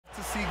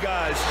see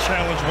guys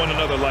challenge one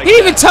another like he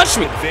even touched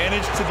me.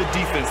 Advantage to the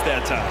defense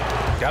that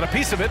time. Got a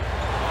piece of it.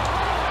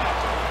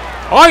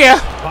 Oh yeah.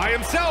 By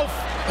himself.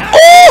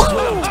 Oh!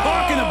 What I'm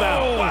talking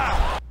about.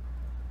 Wow.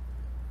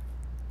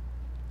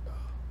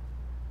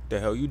 The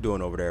hell you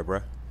doing over there,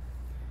 bruh?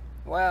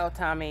 Well,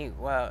 Tommy,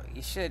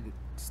 you should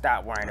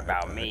stop worrying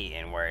about me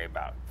and worry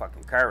about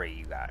fucking Curry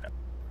you got.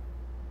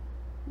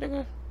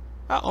 Nigga,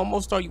 I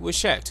almost thought you was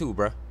Shaq too,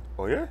 bruh.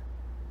 Oh yeah?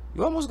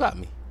 You almost got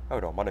me.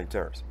 Hold on, my name's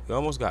Terrence. You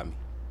almost got me.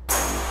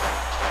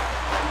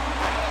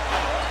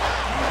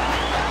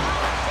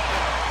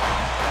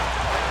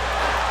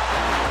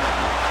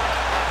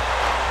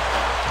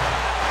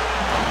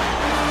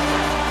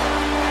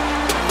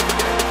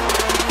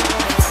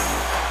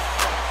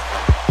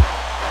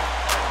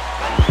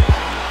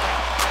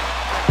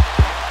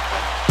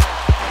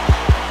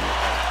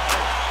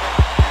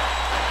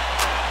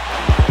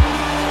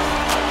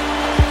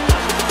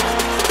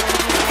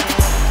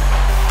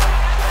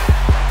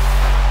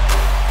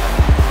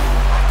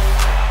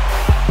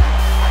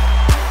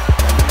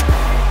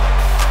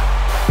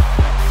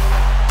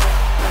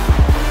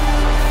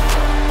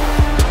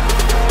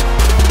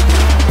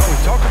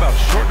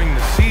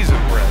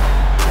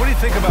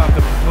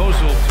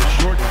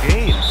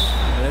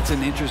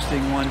 An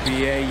interesting one,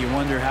 BA. You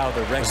wonder how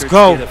the records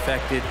get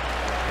affected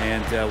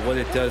and what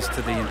it does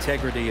to the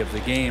integrity of the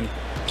game.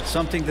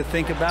 Something to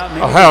think about. Maybe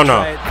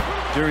try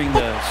it during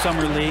the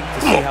summer league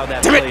to see how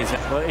that plays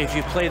out. But if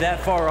you play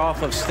that far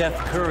off of Steph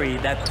Curry,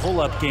 that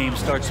pull-up game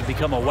starts to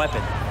become a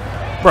weapon.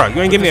 Bro,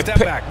 you ain't give me a step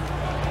back.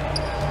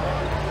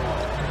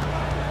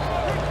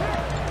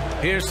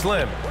 Here's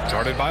Slim,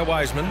 guarded by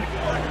Wiseman.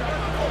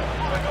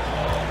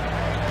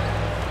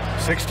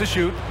 6 to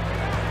shoot.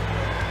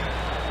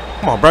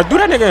 Come on, bro. Do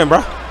that nigga in,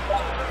 bro.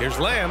 Here's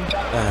Lamb.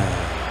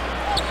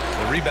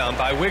 The rebound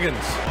by Wiggins.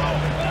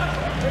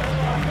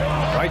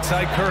 Right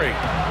side Curry.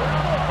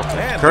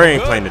 Okay. Curry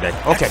ain't playing today.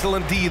 Okay.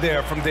 Excellent D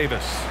there from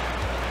Davis.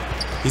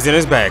 He's in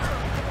his bag.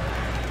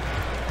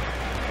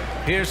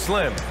 Here's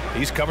Slim.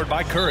 He's covered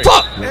by Curry.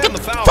 Fuck! And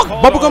the foul Fuck!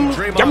 Bubblegum.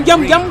 Draymond Yum,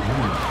 Green. yum, yum.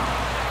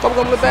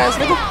 Bubblegum lip ass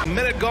nigga.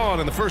 Minute gone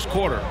in the first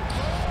quarter.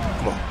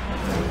 Come on.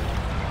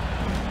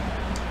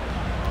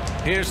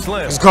 Here's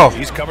Slim. Let's go.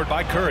 He's covered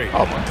by Curry.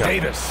 Oh my God.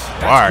 Davis.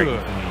 That's all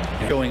right.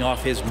 Good. Going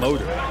off his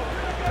motor.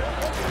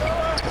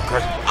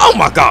 Oh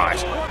my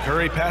gosh.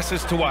 Curry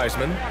passes to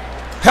Wiseman.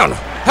 Hell no.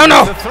 Hell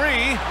no. The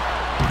three.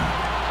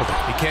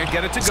 Okay. He can't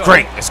get it to go. It's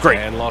great. It's great.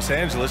 And Los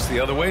Angeles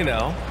the other way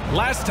now.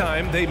 Last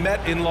time they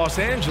met in Los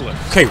Angeles.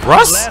 Okay,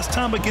 Russ. Last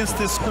time against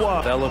this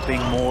squad. Developing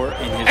more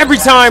in his every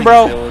time,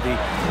 bro. Ability.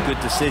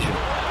 Good decision.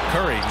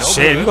 Curry, no shit,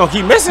 good. you gonna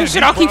keep missing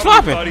shit. I'll keep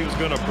flopping. Thought he was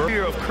gonna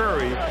burn of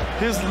Curry.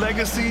 His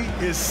legacy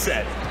is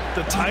set.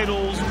 The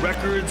titles,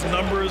 records,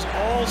 numbers,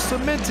 all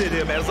cemented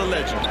him as a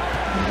legend.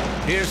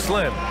 Here's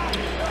Slim.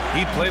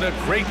 He played a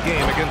great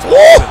game against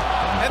Boston.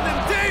 And then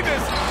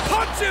Davis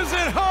punches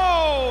it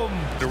home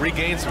to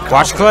regain some confidence.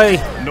 Watch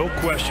Clay. No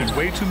question.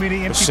 Way too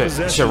many empty Shit,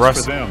 possessions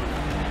Russ. for them.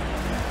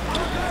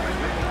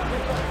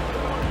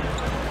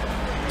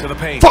 To the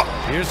paint. Fuck.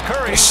 Here's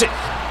Curry. Shit.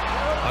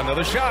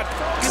 Another shot.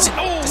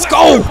 Let's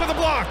go. With a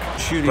block.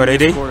 Shooting But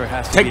this quarter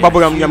has to take be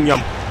bubblegum yum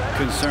yum.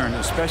 Concern,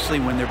 especially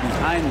when they're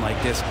behind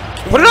like this.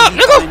 Put it up,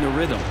 nigga. Find the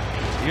rhythm.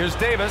 Here's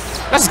Davis.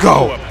 Let's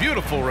go. Oh, a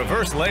beautiful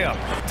reverse layup.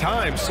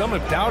 Time some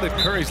have doubted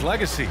Curry's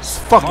legacy. Let's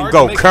fucking Hard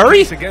go, to make a Curry.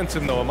 case against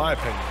him, though, in my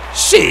opinion.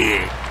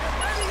 Shit.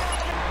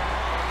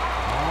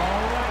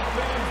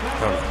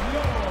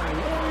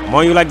 I'm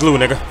on you like glue,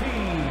 nigga.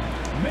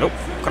 Nope.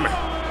 Come here.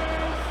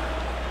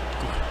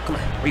 Come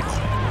here. Where you go?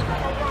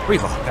 Where you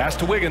go? Pass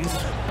to Wiggins.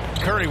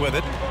 Curry with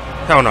it.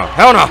 Hell no.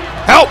 Hell no.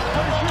 Help.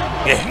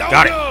 Yeah, No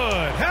got it.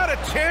 good. Had a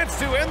chance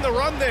to end the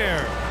run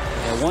there.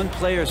 Yeah, one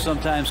player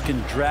sometimes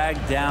can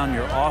drag down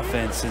your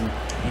offense, and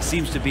he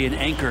seems to be an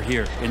anchor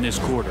here in this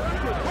quarter.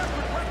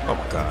 Oh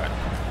my God.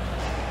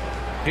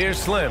 Here's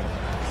Slim.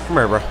 Come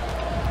here, bro.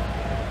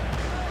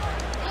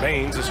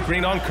 Baines, a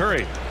screen on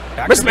Curry.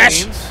 Back to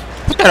Mismatch. Baines.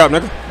 Put that up,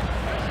 nigga.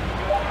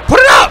 Put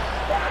it up.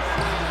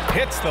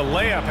 Hits the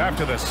layup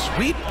after the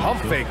sweet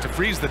pump fake to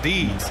freeze the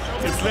D's.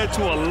 It's led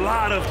to a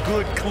lot of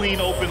good,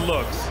 clean, open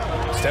looks.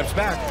 Steps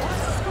back.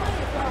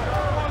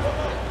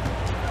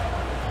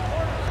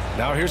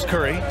 Now here's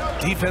Curry.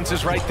 Defense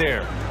is right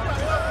there.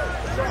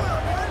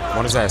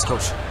 On his ass,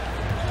 coach.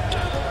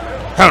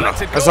 Hell no.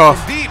 Lets it go That's off.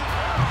 from deep.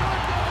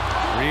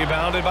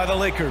 Rebounded by the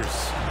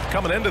Lakers.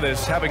 Coming into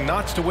this, having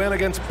notched to win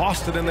against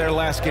Boston in their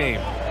last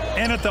game.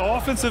 And at the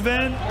offensive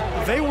end,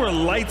 they were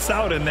lights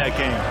out in that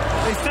game.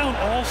 They found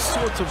all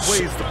sorts of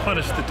ways to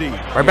punish the D.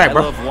 Right back,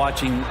 bro. I love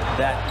watching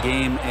that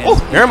game, and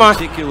never in mind.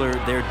 particular,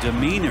 their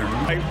demeanor.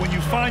 When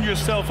you find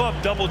yourself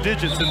up double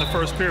digits in the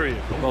first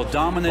period. Well,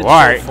 dominant all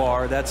right. so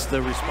far, that's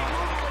the response.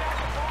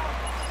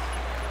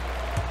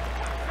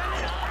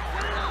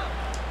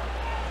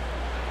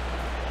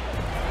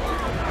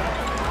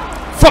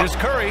 Here's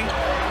Curry.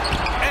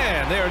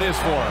 And there it is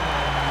for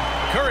him.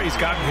 Curry's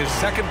gotten his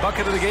second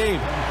bucket of the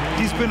game.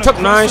 He's been took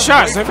 9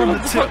 shots right from the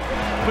tip,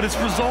 but it's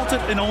resulted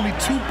in only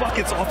 2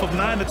 buckets off of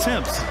 9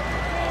 attempts.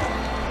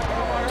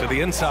 To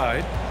the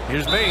inside.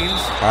 Here's Baines.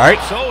 All right.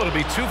 So it'll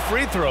be 2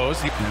 free throws.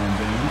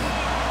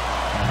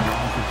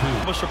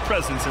 Push a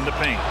presence in the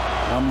paint.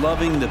 I'm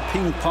loving the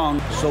ping pong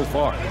so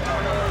far.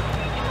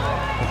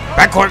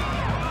 Backcourt.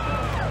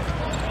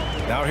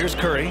 Now here's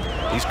Curry.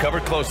 He's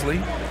covered closely.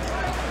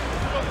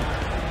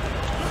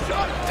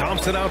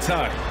 Thompson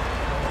outside.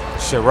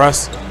 Shit,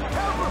 Russ.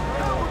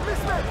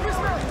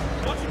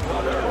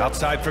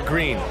 Outside for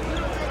Green.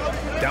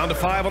 Down to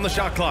 5 on the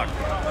shot clock.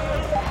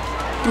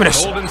 Give me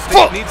this. Golden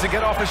State needs to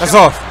get off a That's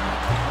shot. off.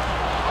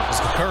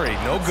 Curry,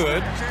 no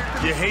good.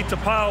 You hate to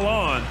pile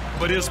on,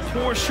 but his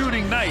poor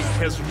shooting night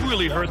has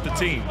really hurt the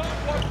team.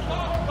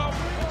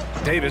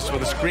 Davis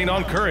with a screen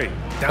on Curry.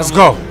 Down Let's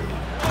low. go.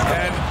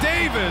 And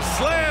Davis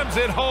slams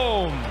it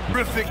home.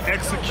 Terrific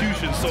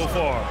execution so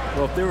far.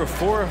 Well, if there were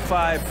 4 or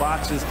 5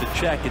 boxes to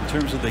check in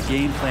terms of the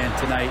game plan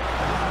tonight,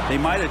 they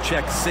might have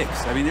checked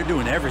 6. I mean, they're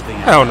doing everything.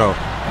 Hell no.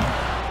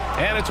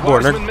 And it's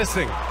Wiseman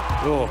missing.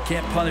 Oh,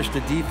 can't punish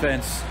the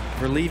defense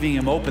for leaving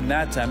him open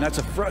that time. That's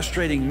a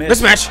frustrating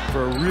miss Mismatch.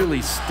 for a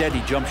really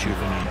steady jump shooter.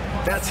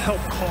 That's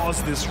helped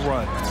cause this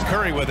run.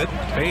 Curry with it.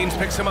 Baines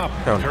picks him up.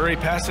 Hell no. Curry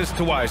passes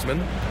to Wiseman.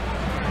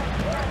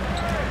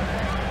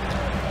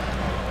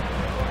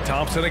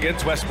 Thompson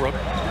against Westbrook.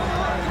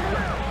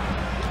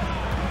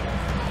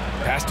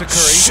 Pass to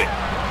Curry. Shit.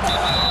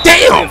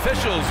 The Damn.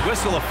 officials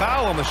whistle a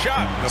foul on the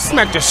shot.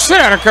 Smack the shit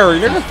out of Curry,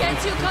 nigga.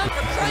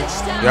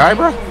 You alright,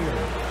 bro?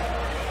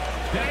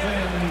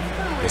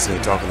 Guess he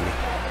ain't talking to me.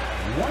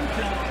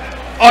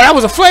 Oh, that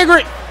was a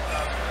flagrant.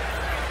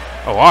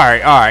 Oh, all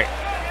right, all right.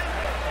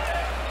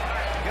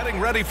 Getting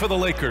ready for the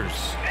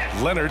Lakers.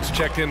 Leonard's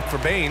checked in for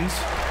Baines.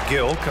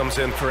 Gill comes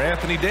in for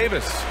Anthony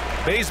Davis.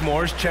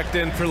 Bazemore's checked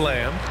in for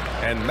Lamb.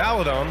 And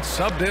Maladon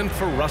subbed in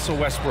for Russell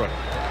Westbrook.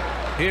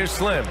 Here's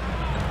Slim.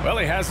 Well,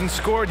 he hasn't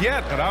scored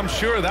yet, but I'm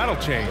sure that'll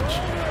change.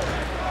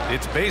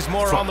 It's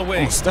Bazemore on the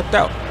wing. Stepped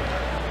out.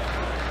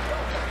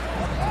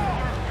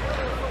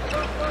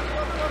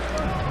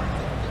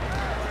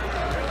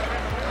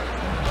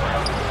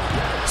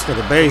 Let's look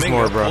at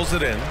Bazemore, bro. Pulls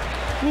it in.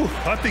 Whew,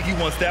 I think he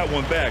wants that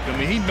one back. I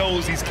mean, he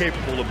knows he's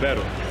capable of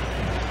better.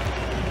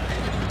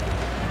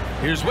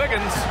 Here's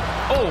Wiggins.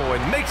 Oh,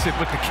 and makes it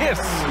with the kiss.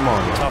 Come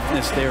on, man.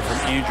 Toughness there from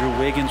Andrew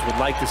Wiggins. Would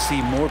like to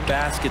see more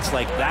baskets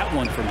like that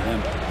one from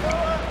him.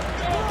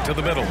 To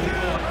the middle.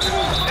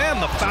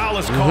 And the foul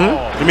is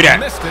called. Give me that.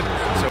 Missed it.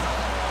 So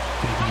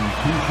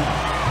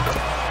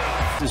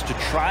Is to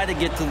try to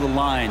get to the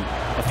line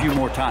a few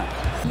more times.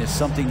 And it's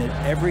something that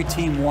every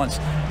team wants.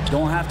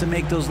 Don't have to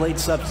make those late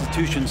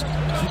substitutions.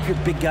 Keep your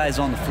big guys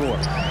on the floor.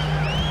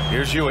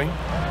 here's Ewing.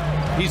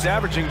 He's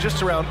averaging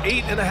just around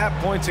 8.5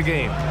 points a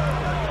game.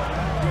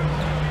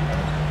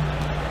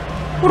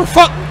 What the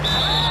fuck?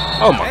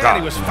 Oh my And God.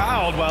 he was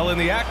fouled while in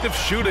the act of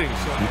shooting.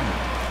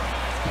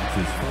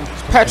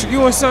 Patrick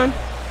Ewing, son.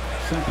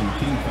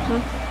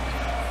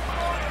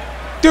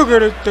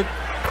 Dugger.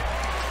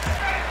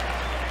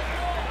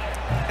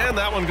 And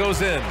that one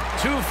goes in.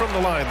 2 from the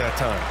line that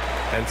time.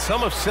 And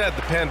some have said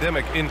the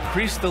pandemic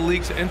increased the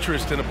league's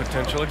interest in a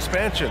potential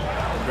expansion.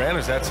 Grant,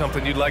 is that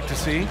something you'd like to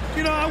see?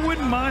 You know, I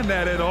wouldn't mind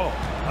that at all.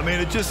 I mean,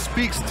 it just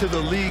speaks to the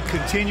league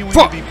continuing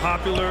to be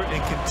popular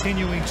and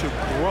continuing to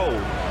grow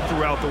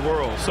throughout the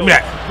world. So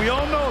we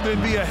all know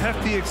there'd be a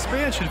hefty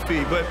expansion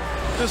fee, but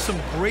there's some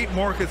great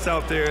markets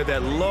out there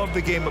that love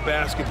the game of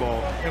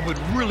basketball and would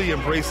really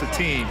embrace a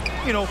team.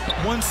 You know,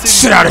 one city.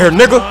 Shit out of here,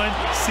 nigga.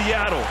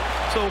 Seattle.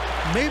 So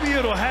maybe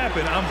it'll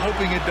happen. I'm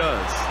hoping it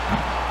does.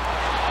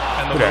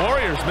 And the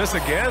Warriors miss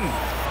again.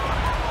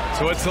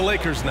 So it's the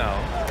Lakers now.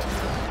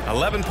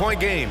 11-point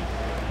game.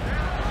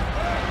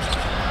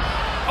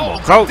 Oh,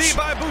 coach.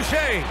 by Boucher.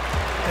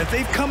 And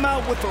they've come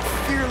out with a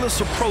fearless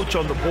approach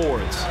on the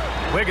boards.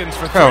 Wiggins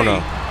for 3. Hell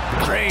no.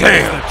 Drains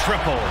Damn. the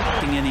triple.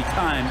 Any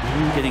time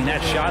getting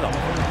that shot off.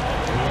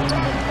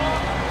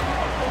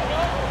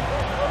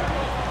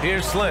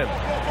 Here's Slim.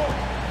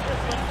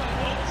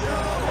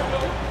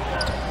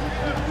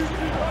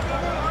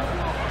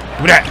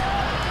 Give me that.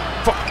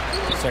 Fuck.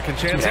 Second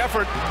chance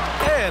effort.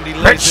 And he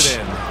lays it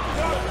in.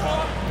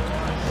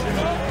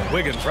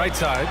 Wiggins right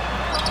side.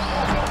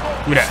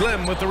 Give me that.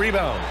 Slim with the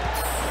rebound.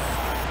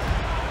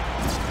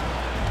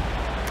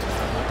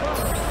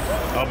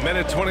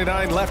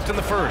 1:29 left in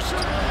the first.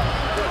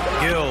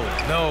 Gill,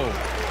 no.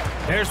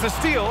 There's the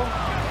steal.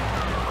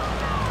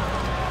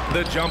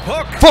 The jump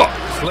hook. Fuck.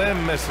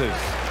 Slim misses.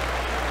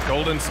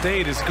 Golden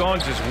State has gone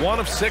just 1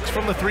 of 6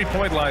 from the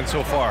three-point line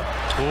so far.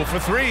 Poole for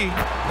 3.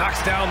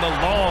 Knocks down the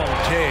long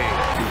J.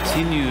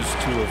 Continues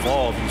to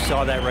evolve. You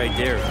saw that right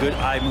there. Good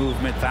eye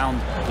movement.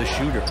 Found the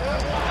shooter.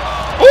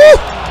 Ooh.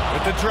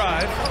 With the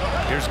drive.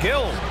 Here's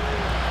Gill.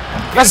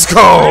 Let's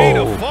Ready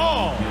to go.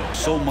 fall.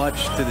 So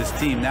much to this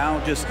team. Now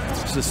just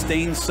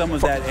sustain some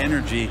of that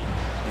energy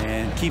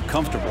and keep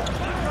comfortable.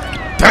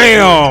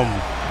 Damn.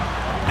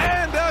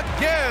 And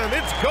again,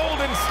 it's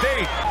Golden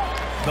State.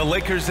 The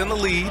Lakers in the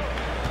lead.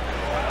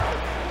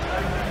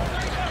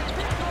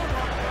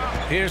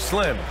 Here's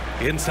Slim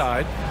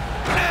inside.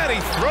 And he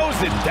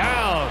throws it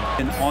down.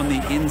 And on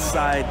the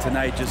inside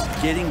tonight, just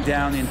getting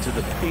down into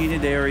the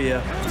painted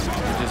area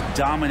and just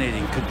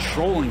dominating,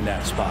 controlling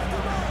that spot.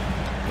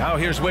 Now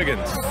here's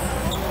Wiggins.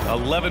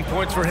 11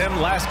 points for him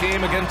last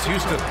game against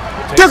Houston.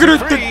 Takes a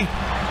three.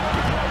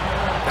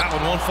 That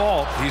one won't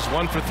fall. He's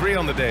 1 for 3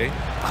 on the day.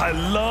 I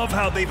love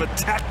how they've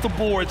attacked the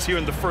boards here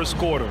in the first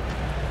quarter.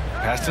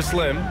 Pass to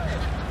Slim.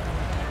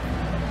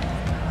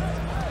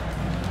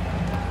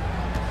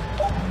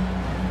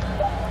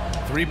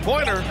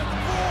 Three-pointer.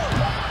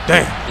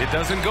 Damn. It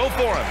doesn't go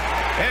for him.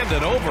 And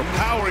an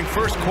overpowering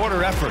first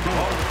quarter effort.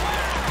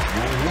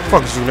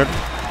 Fuck you, nigga.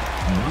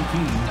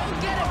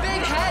 Get a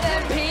big head,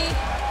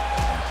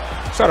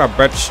 MP. Shut up,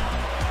 bitch.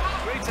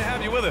 Great to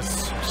have you with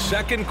us.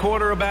 Second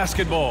quarter of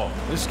basketball.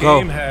 This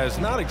game has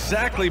not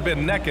exactly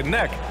been neck and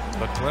neck,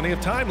 but plenty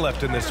of time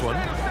left in this one.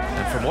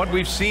 And from what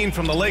we've seen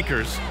from the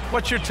Lakers,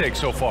 what's your take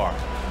so far?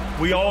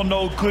 We all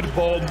know good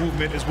ball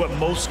movement is what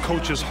most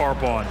coaches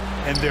harp on,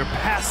 and their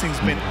passing's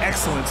been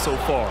excellent so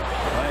far.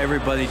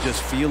 Everybody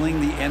just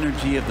feeling the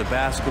energy of the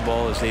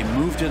basketball as they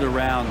moved it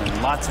around,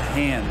 and lots of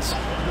hands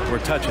were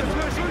touching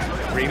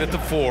it. Green at the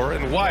 4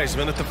 and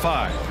Wiseman at the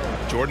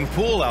 5. Jordan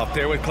Poole out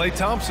there with Klay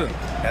Thompson.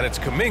 And it's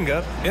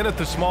Kuminga in at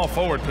the small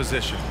forward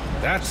position.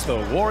 That's the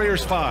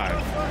Warriors 5.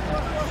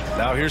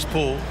 Now here's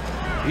Poole.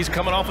 He's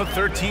coming off a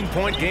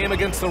 13-point game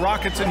against the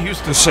Rockets in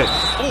Houston. Shit.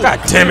 Ooh, God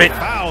damn it.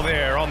 Foul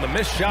there on the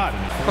missed shot.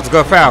 That's a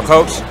good foul,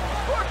 coach.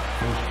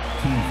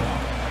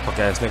 Fuck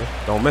ass nigga.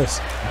 Don't miss.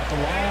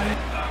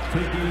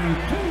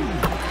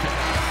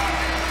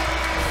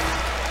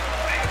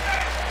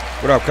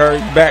 What up, Curry?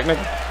 You back,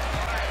 nigga?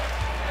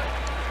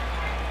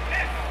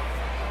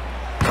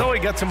 So he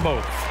gets them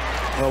both.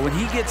 Well, when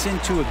he gets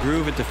into a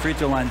groove at the free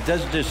throw line, it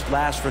doesn't just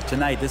last for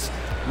tonight. This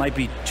might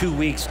be 2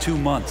 weeks, 2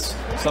 months,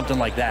 something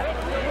like that.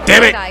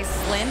 Damn it! Guys,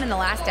 Slim in the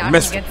last outing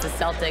against the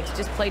Celtics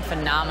just played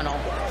phenomenal.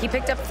 He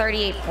picked up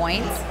 38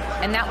 points,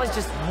 and that was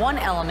just one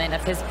element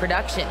of his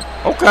production.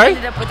 Okay. He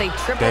ended up with a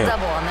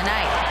triple-double on the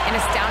night. An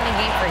astounding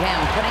game for him,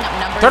 putting up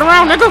numbers Turn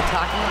around, nigga.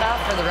 Talking about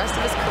for the rest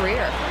of his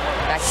career.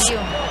 Back to you.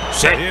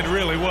 Shit. It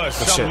really was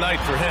some night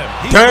for him.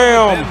 He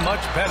Damn. been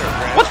much better,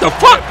 Grant. What the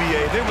fuck?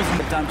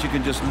 Sometimes you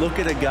can just look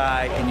at a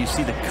guy and you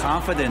see the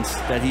confidence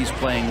that he's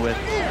playing with.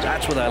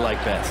 That's what I like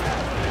best.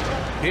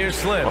 Here's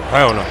Slim. Oh,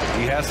 hell no.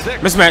 He has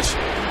 6. Mismatch.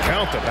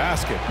 Count the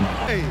basket.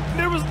 Hey,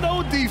 there was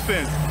no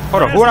defense.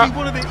 Hold on.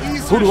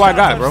 Who do I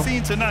got, bro?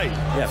 Seen tonight.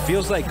 Yeah,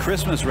 feels like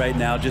Christmas right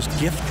now, just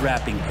gift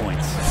wrapping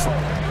points.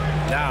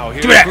 Now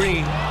here's Give me that.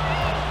 Green.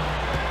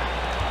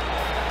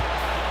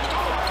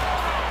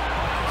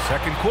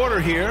 Second quarter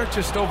here,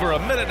 just over a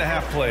minute and a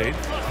half played.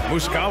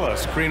 Muscala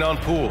screen on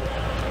Poole.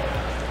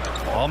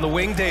 On the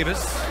wing,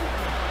 Davis.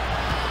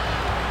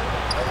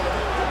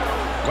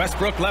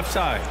 Westbrook left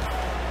side.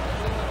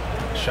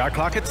 Shot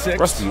clock at 6.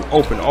 Rusty, you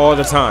open all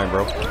the time,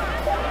 bro.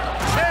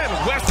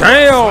 And Westbrook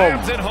Damn.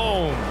 slams it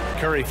home.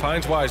 Curry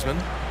finds Wiseman.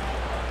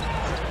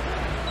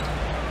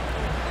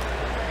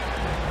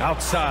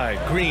 Outside,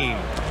 Green.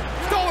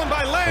 Stolen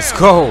by Lamb. Let's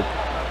go.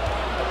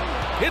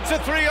 It's a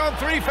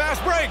 3-on-3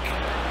 fast break.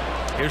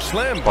 Here's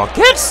Slim.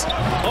 Buckets?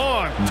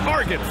 On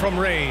target from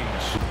range.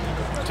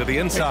 To the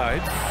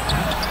inside.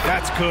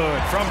 That's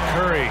good from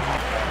Curry.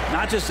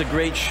 Not just a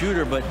great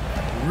shooter, but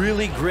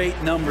really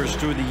great numbers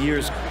through the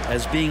years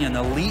as being an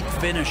elite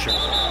finisher.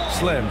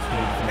 Slim.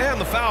 And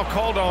the foul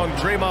called on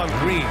Draymond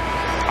Green.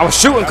 I was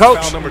shooting, That's coach.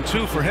 foul number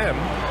 2 for him.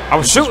 I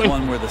was This is shooting.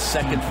 one where the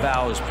second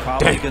foul is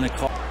probably going to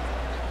call.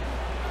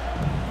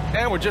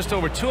 And we're just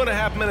over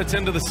 2.5 minutes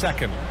into the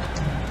second.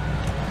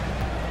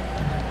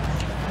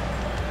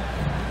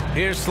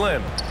 Here's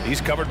Slim.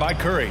 He's covered by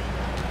Curry.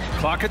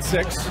 Clock at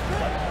 6.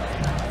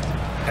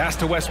 Pass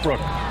to Westbrook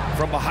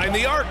from behind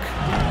the arc.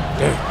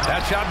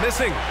 That shot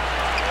missing.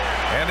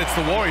 And it's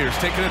the Warriors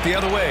taking it the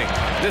other way.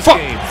 This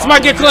game,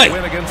 somebody get Klay.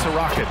 Win against the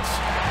Rockets.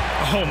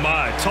 Oh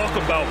my, talk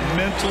about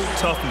mental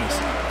toughness.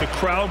 The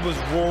crowd was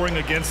roaring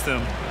against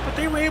them, but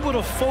they were able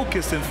to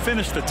focus and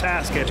finish the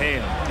task at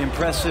hand.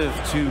 Impressive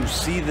to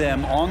see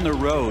them on the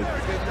road.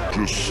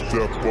 Just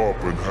step up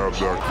and have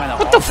that Kind of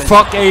What the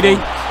fuck, AD? You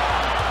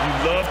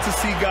love to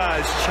see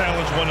guys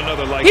challenge one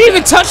another like He that.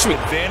 even touched me.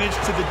 Advantage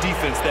to the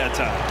defense that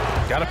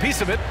time. Got a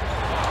piece of it.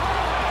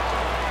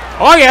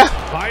 Oh, yeah.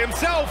 By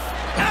himself.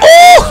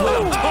 Oh!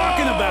 What I'm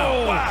talking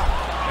about.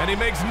 Wow. And he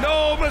makes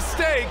no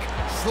mistake.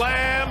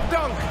 Slam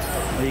dunk.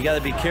 Well, you got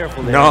to be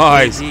careful there.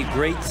 Nice. AD,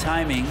 great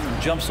timing.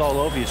 Jumps all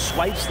over you.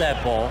 Swipes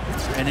that ball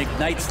and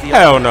ignites the.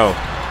 Hell no.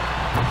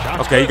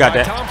 Shots Okay, you good got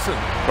by that. Thompson.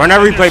 Run that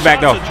replay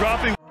back, though. Shots are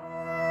dropping.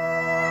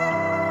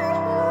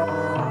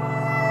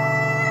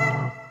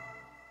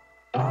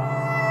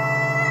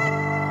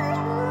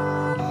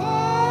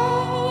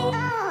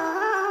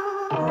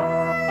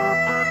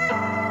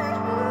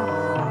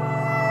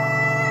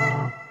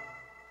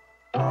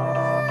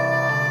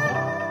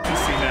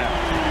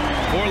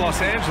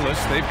 Los Angeles,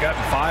 they've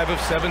gotten 5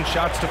 of 7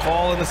 shots to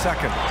fall in the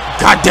second.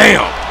 God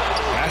damn.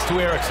 Pass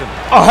to Erickson.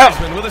 Oh, hell.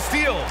 Wiseman with a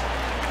steal.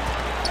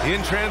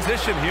 In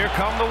transition, here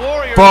come the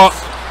Warriors. Fuck.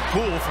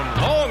 Poole from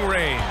long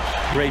range.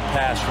 Great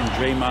pass from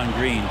Draymond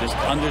Green. Just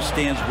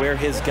understands where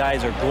his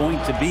guys are going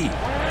to be.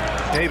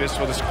 Davis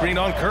with a screen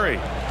on Curry.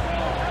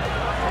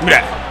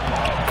 Yeah.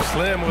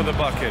 Slim with a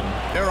bucket.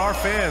 There are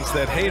fans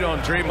that hate on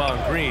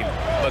Draymond Green,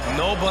 but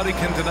nobody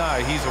can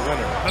deny he's a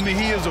winner. I mean,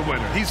 he is a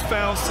winner. He's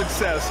found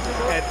success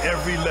at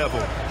every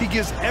level. He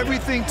gives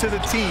everything to the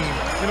team,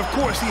 and of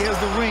course, he has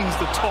the rings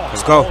to talk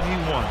all he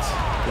wants.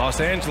 Los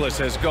Angeles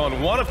has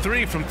gone 1 of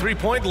 3 from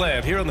three-point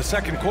land here in the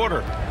second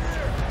quarter.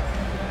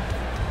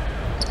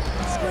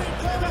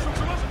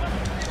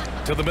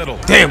 To the middle.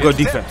 Damn good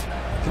defense.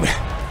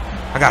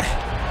 I got it.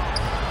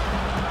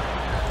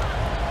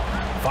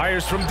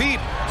 Fires from deep.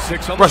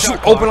 6 on Bro, the shot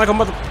shoot clock. open like a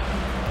mother.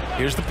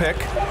 Here's the pick.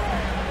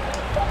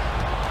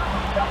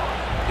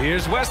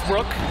 Here's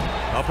Westbrook.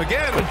 Up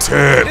again.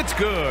 It's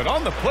good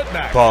on the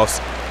putback. Pause.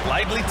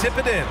 Lightly tip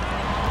it in.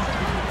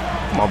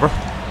 Come on, bro.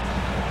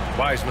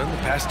 Wiseman, the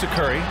pass to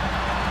Curry.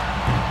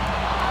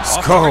 Let's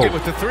Off go. target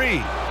with the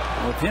 3.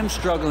 With him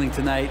struggling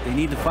tonight, they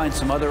need to find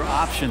some other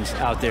options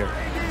out there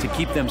to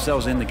keep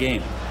themselves in the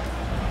game.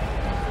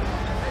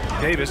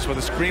 Davis with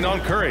a screen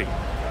on Curry.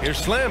 Here's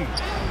Slim.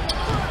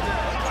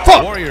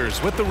 Fuck.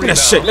 Warriors with the Look rebound. at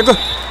that shit, nigga.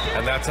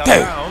 And that's out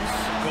Damn. of bounds.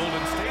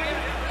 Golden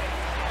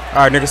State. All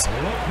right, niggas.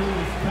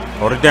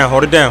 Hold it down,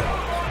 hold it down.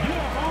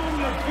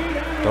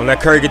 Don't let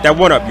Curry get that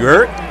one up, you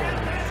heard?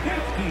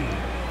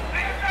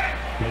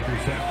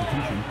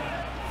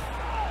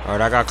 All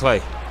right, I got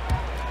Clay.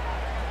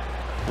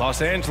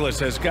 Los Angeles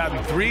has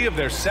gotten 3 of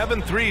their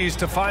 7 threes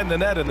to find the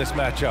net in this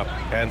matchup.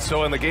 And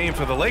so in the game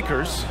for the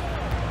Lakers,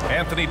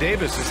 Anthony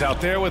Davis is out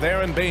there with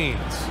Aaron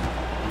Baines.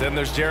 Then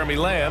there's Jeremy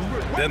Lamb.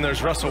 Then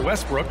there's Russell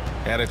Westbrook.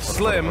 And it's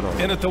Slim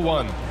in at the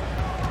 1.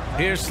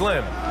 Here's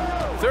Slim.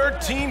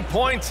 13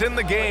 points in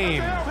the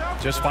game.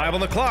 Just 5 on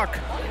the clock.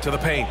 To the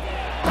paint.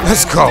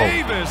 Let's go.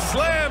 Davis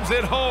slams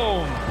it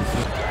home.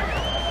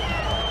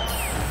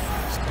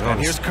 And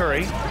here's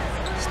Curry.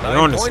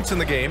 9 points in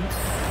the game.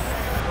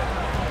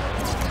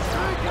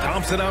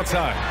 Thompson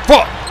outside.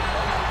 Fuck.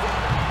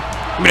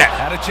 Give me that.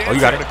 Had a chance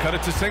you got to cut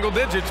it to single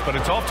digits, but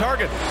it's off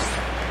target.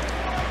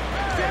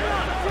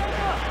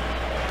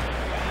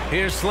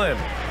 Here's Slim.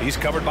 He's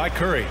covered by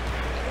Curry.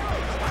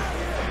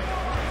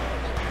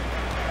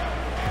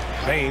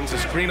 Baines, a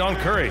screen on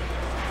Curry.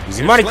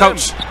 Easy money,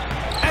 coach.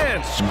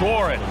 And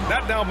score it.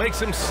 That now makes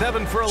him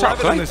 7 for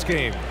 11 in this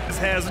game. This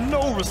has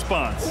no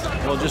response.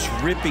 Well, just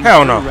ripping Hell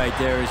through no. right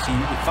there as he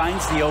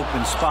finds the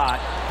open spot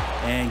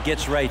and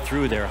gets right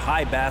through there.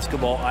 High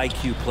basketball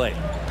IQ play.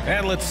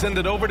 And let's send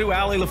it over to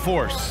Allie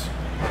LaForce.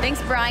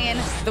 Thanks, Brian.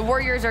 The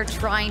Warriors are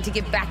trying to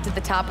get back to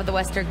the top of the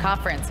Western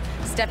Conference.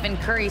 Stephen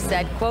Curry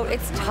said, quote,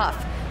 "It's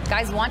tough.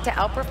 Guys want to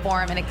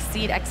outperform and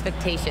exceed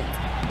expectations.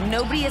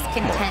 Nobody is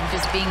content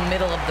just being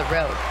middle of the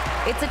road.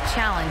 It's a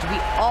challenge we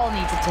all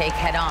need to take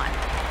head on."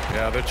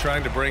 Yeah, they're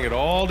trying to bring it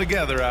all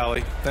together,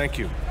 Allie. Thank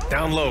you.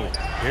 Down low.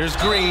 Here's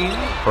Green.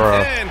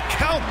 Bruh. And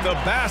count the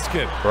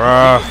basket.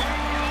 Bruh.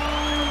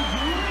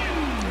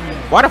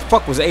 Why the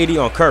fuck was 80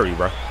 on Curry,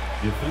 bro?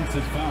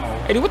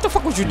 80, what the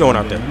fuck was you doing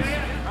out there?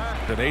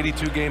 An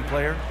 82-game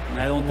player. And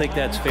I don't think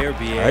that's fair,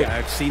 BA. Right.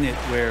 I've seen it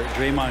where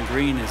Draymond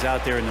Green is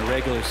out there in the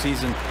regular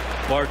season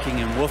barking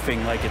and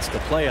woofing like it's the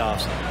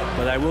playoffs.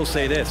 But I will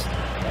say this,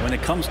 when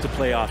it comes to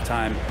playoff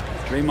time,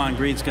 Draymond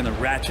Green's going to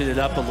ratchet it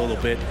up a little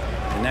bit,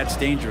 and that's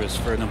dangerous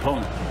for an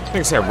opponent.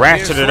 Nigga said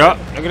ratchet it up.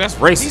 Nigga, that's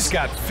racist. He's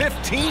got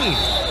 15.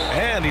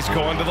 And he's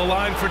going to the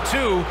line for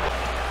 2.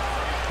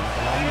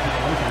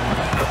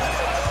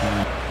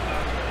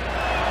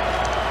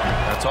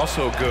 That's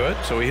also good.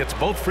 So he hits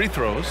both free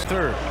throws.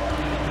 Third.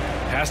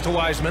 Pass to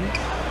Wiseman.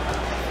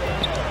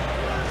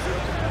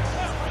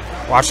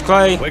 Watch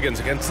Clay. Wiggins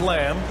against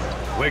Lamb.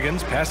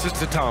 Wiggins passes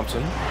to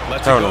Thompson.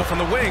 Lets it go from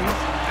the wing.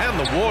 And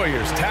the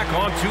Warriors tack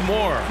on 2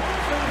 more.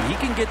 And he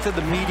can get to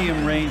the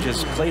medium range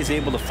as Clay's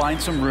able to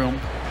find some room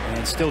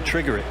and still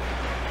trigger it.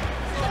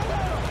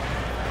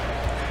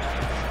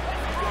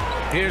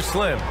 Here's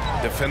Slim.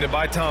 Defended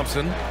by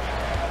Thompson.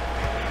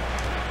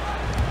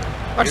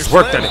 I just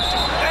worked at it.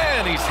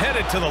 And he's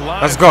headed to the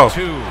line. Let's go. For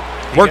 2.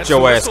 Work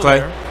your ass, Clay.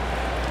 There.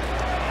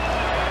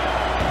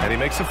 And he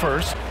makes the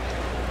first.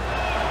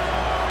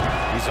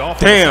 He's off.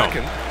 Damn. The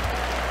second.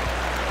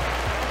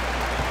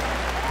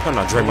 I'm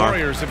not The Draymond.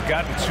 Warriors have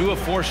gotten 2 of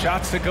 4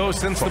 shots to go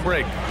since the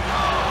break.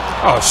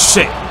 Oh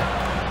shit.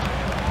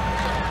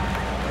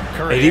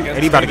 Curry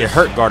He about to get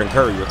hurt guarding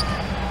Curry.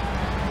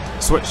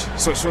 Switch.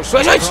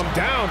 From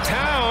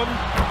downtown.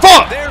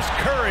 Fuck. There's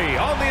Curry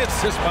on the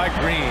assist by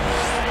Green.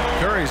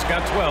 Curry's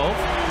got 12.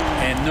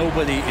 And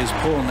nobody is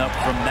pulling up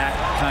from that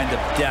kind of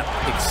depth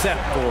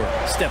except for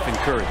Stephen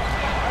Curry.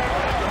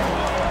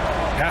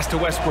 Pass to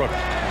Westbrook.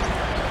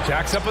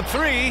 Jacks up a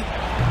 3.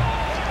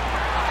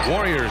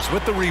 Warriors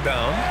with the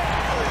rebound.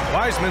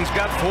 Wiseman's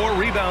got 4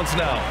 rebounds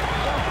now.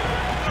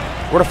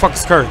 Where the fuck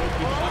is Curry?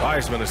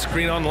 Wiseman, a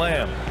screen on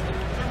Lamb.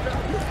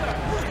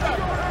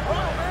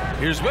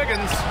 Here's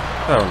Wiggins.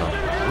 I don't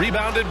know.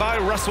 Rebounded by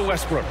Russell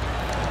Westbrook.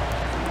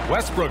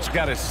 Westbrook's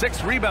got his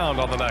 6th rebound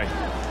on the night.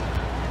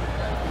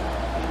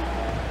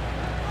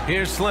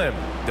 Here's Slim.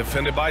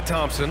 Defended by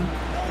Thompson.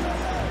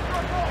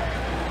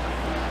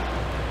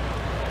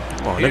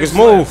 Come on, niggas,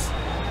 move.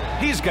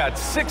 He's got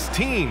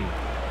 16.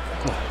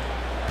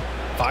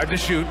 5 to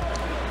shoot.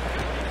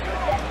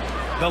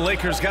 The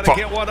Lakers got to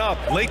get one up.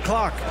 Late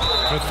clock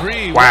for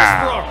 3.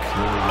 Wow.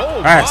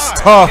 Oh,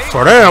 that's tough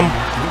for them.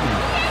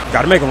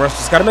 Got to make them, Russ.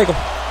 Just got to make them.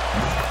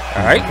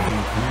 All right.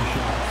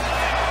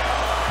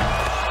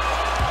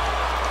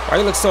 Why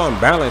you look so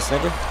unbalanced,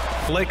 nigga?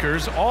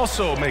 Lakers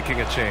also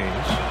making a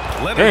change.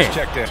 Leonard's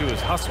checked in to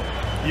his hustle.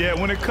 Yeah,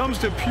 when it comes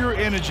to pure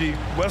energy,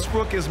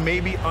 Westbrook is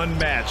maybe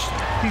unmatched.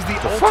 He's the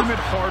ultimate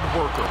hard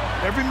worker.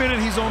 Every minute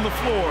he's on the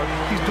floor,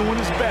 he's doing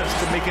his best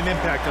to make an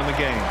impact on the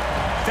game.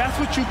 That's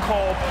what you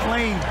call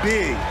playing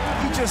big.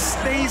 He just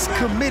stays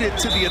committed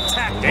to the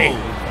attack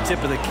mode.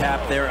 Tip of the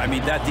cap there. I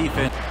mean, that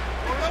defense.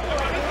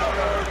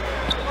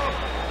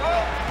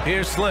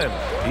 Here's Slim.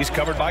 He's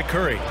covered by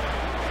Curry.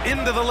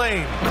 Into the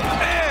lane.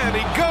 And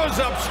he goes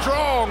up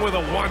strong with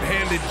a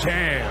one-handed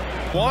jam.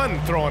 One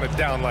throwing it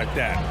down like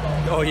that.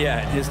 Oh,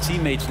 yeah. His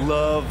teammates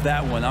love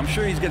that one. I'm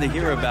sure he's going to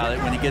hear about it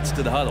when he gets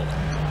to the huddle.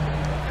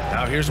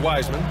 Now here's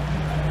Wiseman.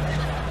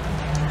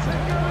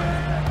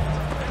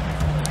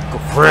 Go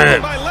for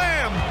it. By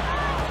Lamb.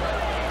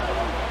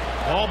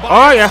 All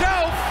by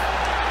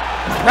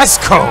himself. Let's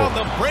go. Down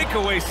the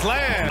breakaway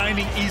slam.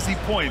 Finding easy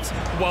points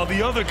while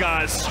the other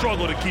guys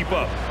struggle to keep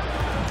up.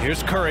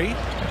 Here's Curry.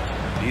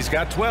 He's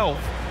got 12.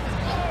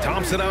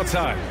 Thompson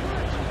outside.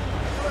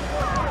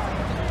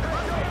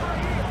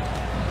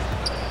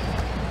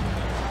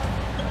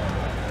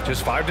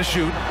 Just 5 to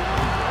shoot.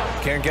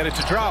 Can't get it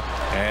to drop.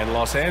 And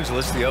Los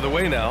Angeles the other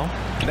way now.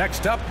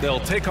 Next up, they'll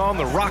take on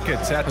the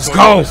Rockets at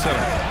Toyota Center.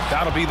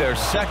 That'll be their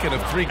second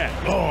of 3.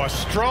 Oh, a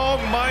strong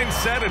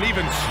mindset and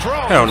even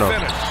strong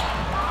finish.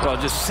 Well,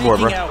 just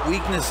seeking out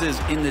weaknesses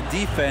in the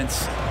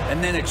defense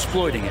and then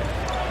exploiting it.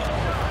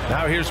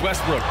 Now here's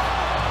Westbrook.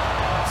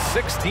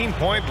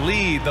 16-point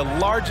lead, the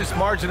largest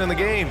margin in the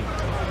game.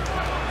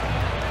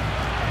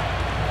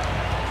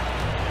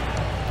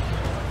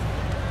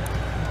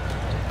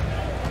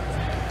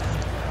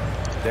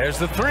 There's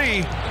the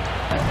 3.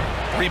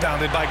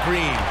 Rebounded by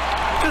Green.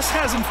 Just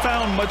hasn't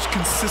found much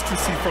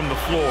consistency from the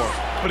floor,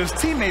 but his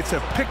teammates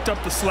have picked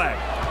up the slack.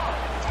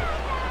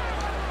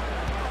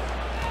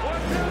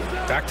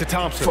 Back to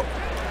Thompson.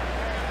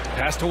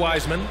 Pass to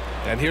Wiseman,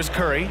 and here's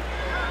Curry.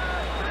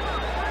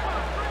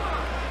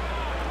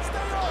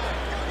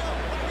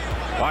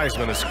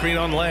 Wiseman, a screen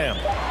on Lamb.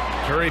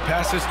 Curry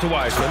passes to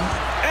Wiseman,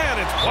 and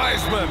it's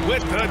Wiseman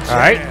with the jam. All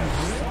right.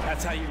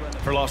 That's how you run.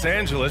 For Los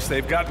Angeles,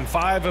 they've gotten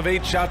 5 of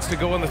 8 shots to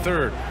go in the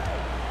third.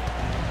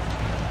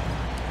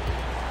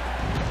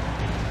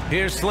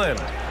 Here's Slim.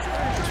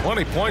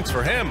 20 points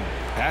for him.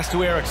 Pass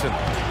to Erickson.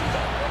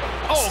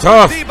 Oh,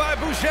 tough. D by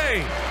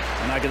Boucher.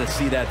 I'm not going to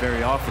see that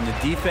very often. The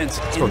defense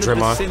in the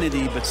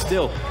vicinity, but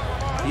still,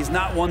 he's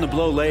not one to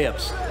blow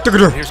layups.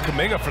 Here's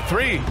Kuminga for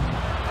 3.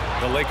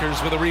 The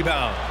Lakers with a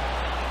rebound.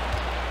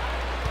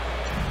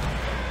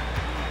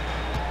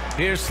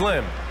 Here's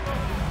Slim.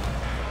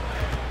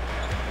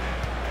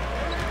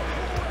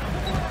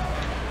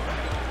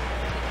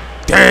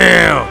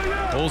 Damn.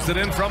 Pulls it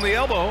in from the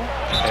elbow.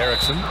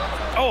 Erickson.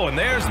 Oh, and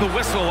there's the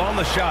whistle on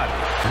the shot.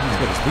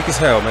 He's weak as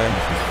hell, man.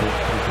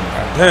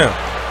 God damn.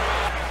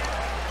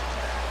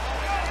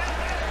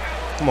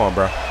 Come on,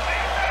 bro.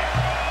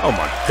 Oh,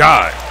 my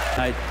God.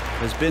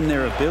 Has been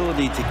their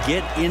ability to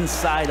get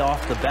inside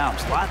off the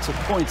bounce. Lots of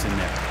points in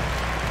there.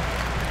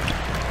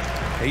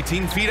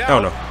 18 feet out. Oh,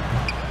 no.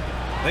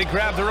 They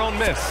grab their own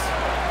miss.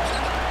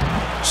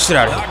 Shit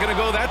out of here. Not going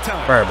to go that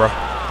time. All right, bro.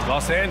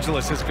 Los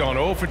Angeles has gone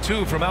 0 for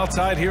 2 from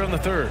outside here in the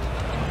third.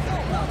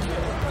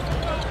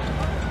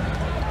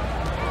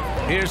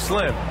 Here's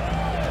Slim.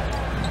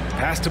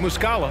 Pass to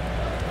Muscala.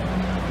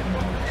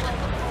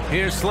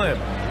 Here's Slim.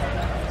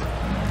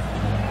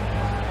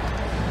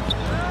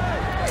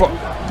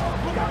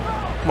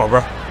 Come on,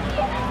 bro.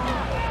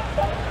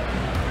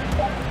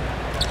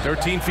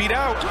 13 feet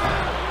out.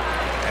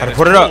 Had to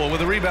put it up.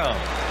 With a rebound.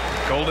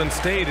 Golden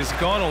State has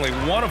gone only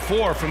 1 of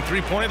 4 from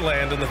three-point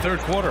land in the third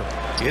quarter.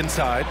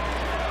 Inside.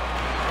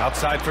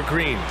 Outside for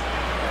Green.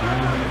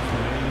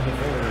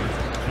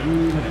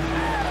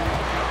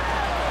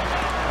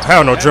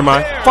 Hell no,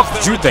 Draymond. Fuck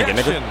what you thinking,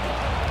 nigga?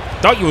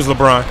 Thought you was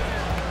LeBron.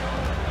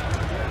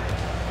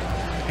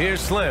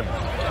 Here's Slim. All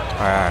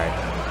right.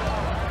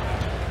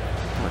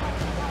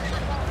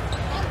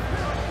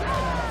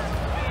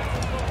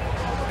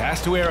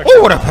 Pass to Erickson.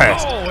 Oh, what a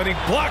pass. Oh, and he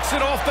blocks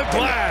it off the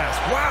glass.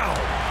 Wow.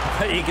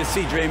 You can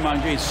see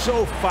Draymond Green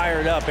so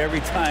fired up every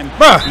time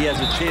he has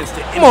a chance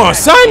to come on,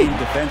 son.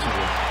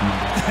 Defensively.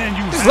 And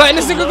you just letting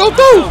this nigga go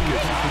through.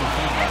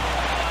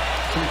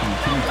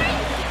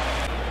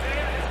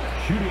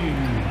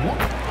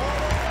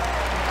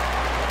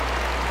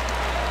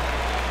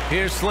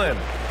 Here's Slim.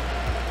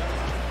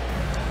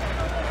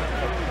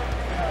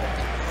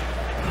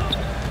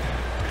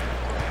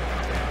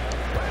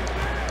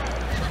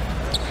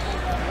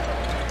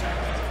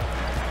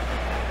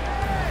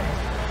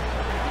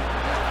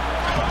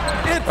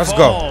 Let's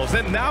go.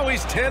 And now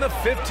he's 10 of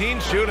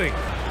 15 shooting.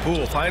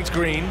 Poole finds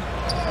Green.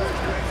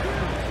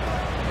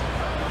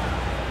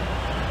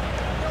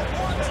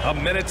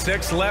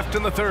 1:06 left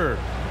in the third.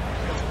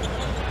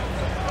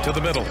 To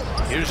the middle.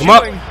 Here's Come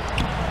up.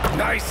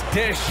 Nice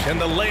dish, and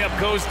the layup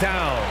goes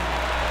down.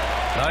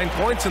 9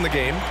 points in the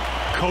game.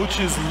 Coach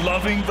is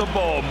loving the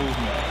ball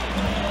movement.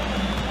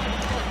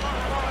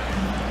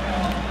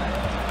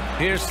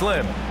 Here's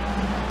Slim.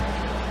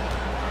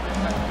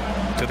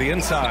 To the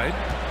inside.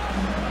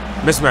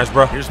 Mismatch,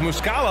 bro. Here's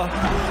Muscala.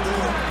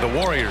 The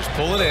Warriors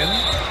pull it in.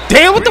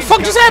 Damn, what the fuck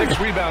just happened?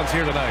 6 rebounds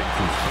here tonight.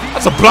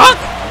 That's a block?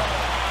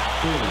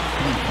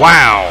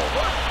 Wow.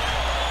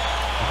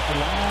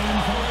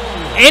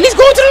 And he's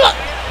going to the...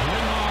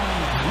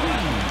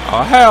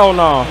 Oh, hell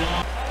no.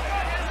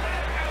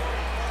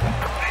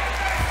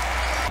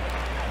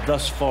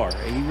 Thus far,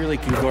 he really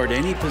can guard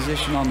any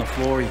position on the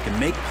floor. He can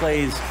make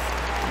plays.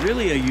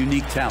 Really a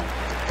unique talent.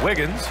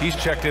 Wiggins, he's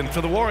checked in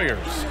for the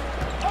Warriors.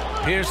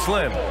 Here's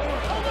Slim.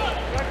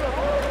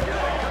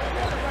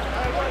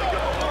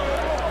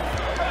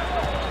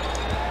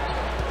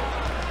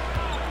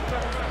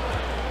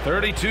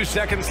 "32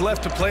 seconds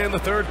left to play in the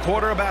third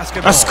quarter of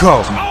basketball." Let's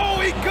go. Oh,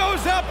 he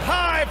goes up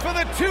high for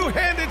the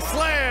two-handed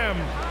slam.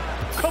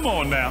 Come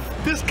on now.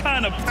 This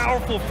kind of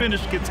powerful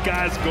finish gets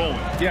guys going.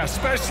 Yeah,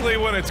 especially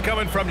when it's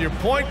coming from your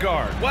point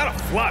guard. What a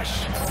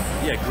flush.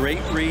 Yeah, great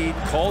read,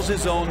 calls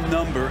his own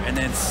number, and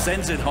then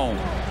sends it home.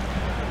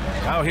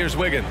 Now here's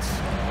Wiggins.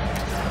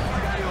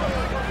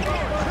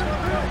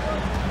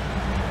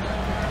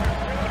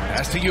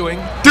 Pass to Ewing.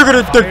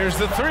 Here's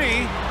the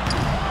three.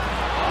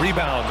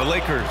 Rebound, the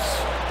Lakers.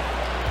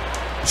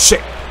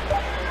 Shit.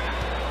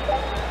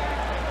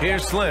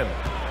 Here's Slim.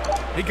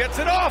 He gets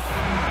it off.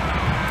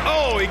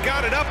 Oh, he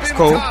got it up in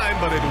cool. time,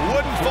 but it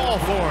wouldn't fall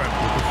for him.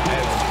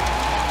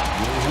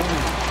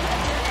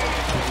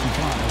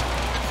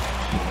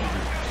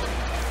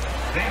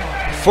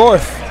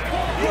 Fourth.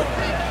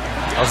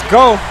 Let's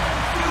go.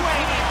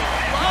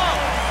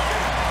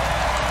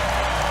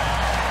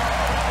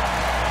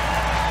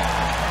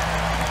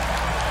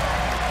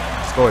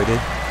 Let's go, dude.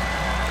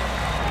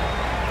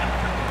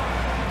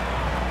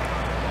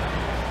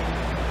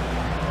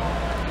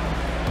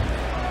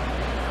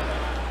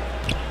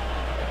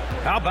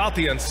 How about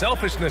the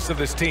unselfishness of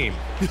this team?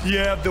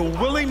 Yeah, the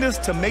willingness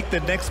to make the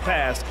next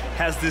pass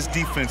has this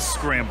defense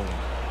scrambling.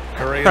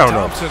 Curry and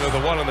Thompson are the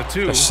 1 and the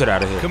 2. Get the shit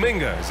out of here.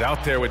 Kuminga is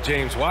out there with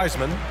James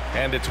Wiseman,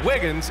 and it's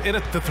Wiggins in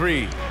at the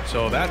 3.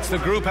 So that's the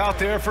group out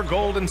there for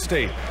Golden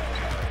State.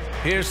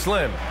 Here's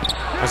Slim.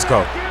 Let's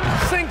go.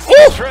 Sinks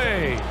the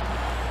tray.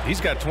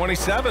 He's got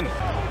 27.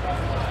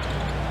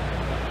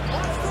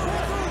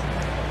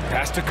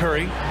 Pass to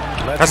Curry.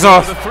 That's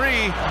off. The 3.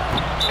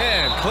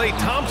 And Klay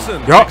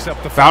Thompson Yup. picks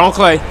up the foul on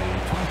Klay.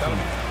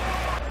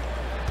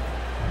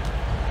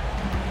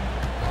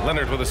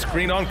 Leonard with a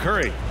screen on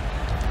Curry.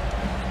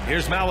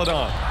 Here's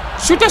Maladon.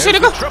 Shoot that shit,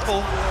 nigga.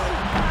 Triple.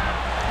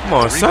 Come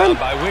on, son.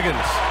 By Wiggins.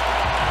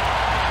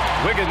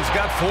 Wiggins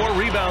got 4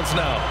 rebounds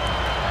now.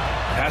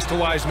 Pass to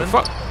Wiseman.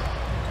 Fuck.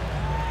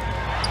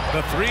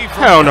 The 3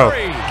 from Hell no.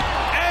 Curry.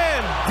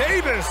 And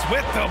Davis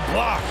with the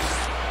block.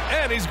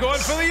 And he's going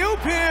for the oop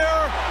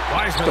here.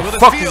 Wiseman What with the a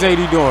fuck steal. is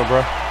AD doing,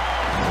 bro?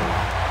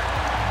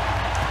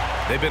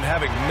 They've been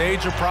having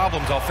major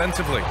problems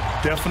offensively.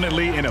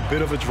 Definitely in a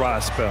bit of a dry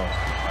spell.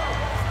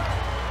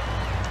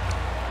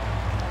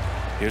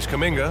 Here's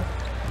Kuminga.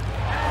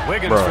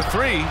 Wiggins Bruh. for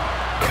 3.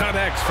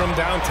 Connects from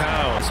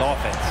downtown. It's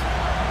offense.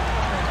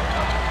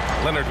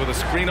 Leonard with a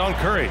screen on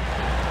Curry.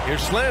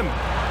 Here's Slim.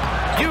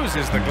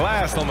 Uses the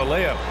glass on the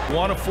layup.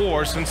 1 of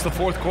 4 since the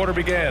fourth quarter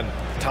began.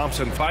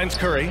 Thompson finds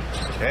Curry.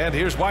 And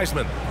here's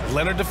Wiseman.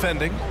 Leonard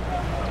defending.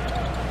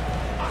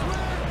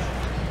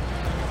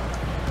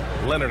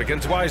 Leonard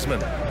against Wiseman.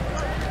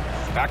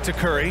 Back to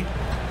Curry.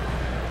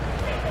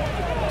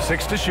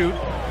 6 to shoot.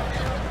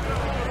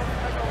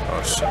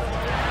 Oh, shit.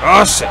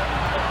 Oh, shit.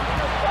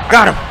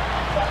 Got him.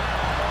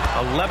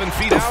 11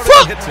 feet The out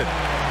fuck? and hits it.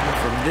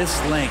 From this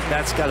length,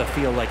 that's got to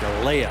feel like a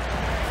layup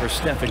for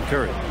Stephen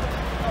Curry.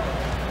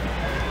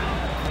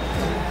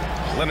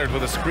 Leonard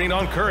with a screen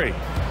on Curry.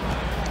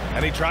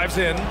 And he drives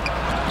in.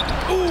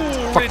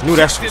 Ooh, Fuck, knew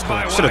that shit was rejected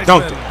by coming. Should have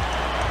dunked Wiseman. it.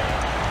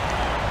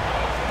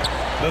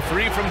 The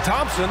 3 from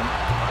Thompson.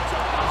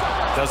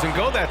 Doesn't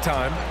go that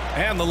time.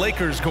 And the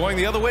Lakers going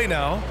the other way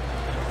now.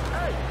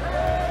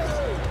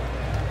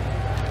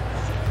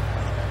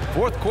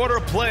 Fourth quarter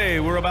of play.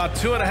 We're about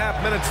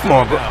 2.5 minutes through Come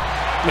on, bro.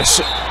 now. This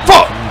shit.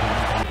 Fuck.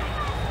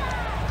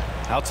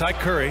 Outside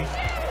Curry.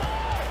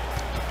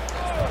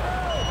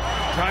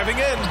 Driving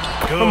in.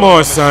 Good Come on,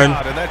 the son.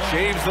 shot, and that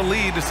shaves the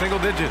lead to single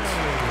digits.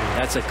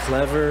 That's a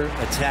clever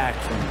attack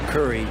from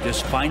Curry,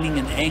 just finding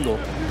an angle.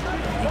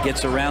 He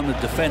gets around the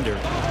defender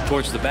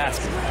towards the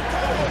basket.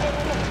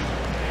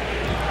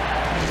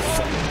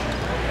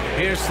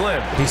 Here's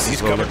Slim.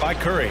 He's covered by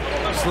Curry.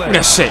 Slim.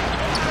 That shit.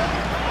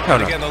 Hell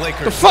no. Again, the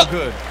Lakers The fuck? so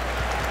good.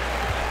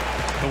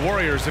 The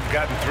Warriors have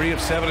gotten 3 of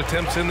 7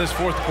 attempts in this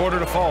fourth quarter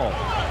to fall.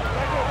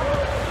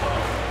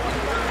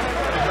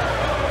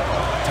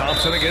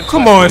 Thompson against.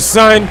 Come on,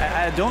 son.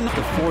 I don't know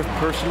the fourth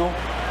personal,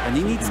 and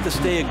he needs to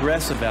stay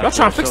aggressive out Y'all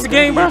trying to there, fix so the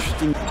game, it'll bro?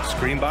 be interesting.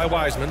 Screen by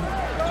Wiseman.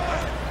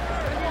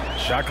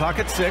 Shot clock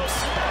at 6.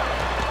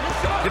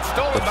 It's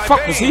stolen by The fuck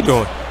Baines. was he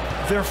doing?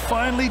 They're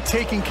finally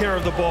taking care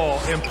of the ball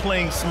and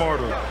playing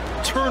smarter.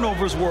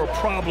 Turnovers were a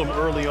problem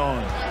early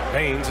on.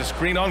 Baines, a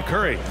screen on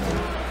Curry.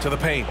 To the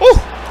paint. Ooh.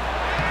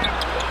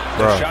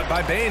 The shot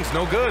by Baines,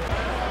 no good.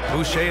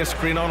 Boucher, a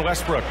screen on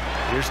Westbrook.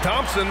 Here's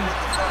Thompson.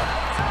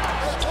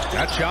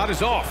 That shot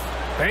is off.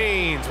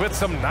 Baines with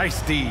some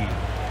nice D.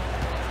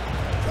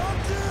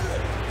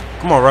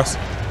 Come on, Russ.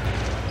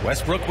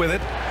 Westbrook with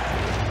it.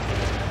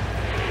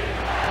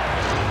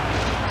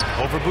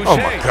 Over Boucher. Oh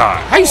my God!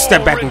 How you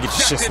step back and get your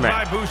shit Rejected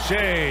smacked? by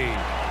Boucher.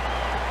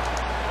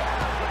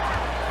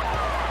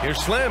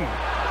 Here's Slim.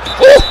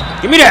 Ooh,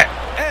 give me that.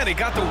 And he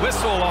got the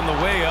whistle on the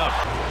way up.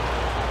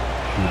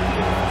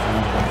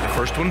 The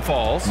first one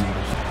falls.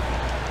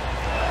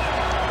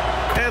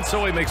 And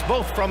so he makes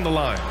both from the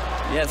line.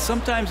 Yeah,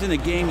 sometimes in a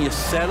game you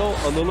settle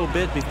a little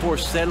bit before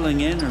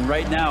settling in, and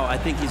right now I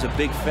think he's a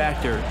big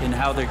factor in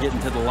how they're getting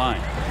to the line.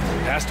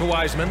 Pass to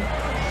Wiseman.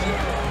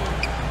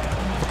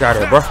 Fuck out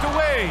of here, bro. Fast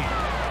away.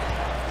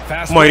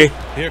 Fast Come on, away.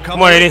 AD. Here come Come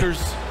the on, AD.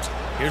 Lakers.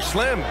 Here's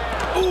Slim.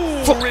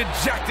 Ooh,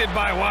 rejected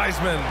by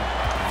Wiseman.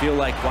 I feel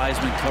like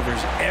Wiseman covers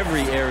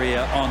every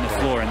area on the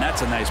floor, and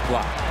that's a nice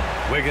block.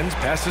 Wiggins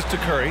passes to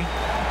Curry.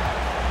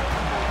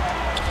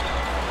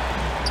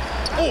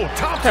 Oh, Hell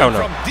Thompson no.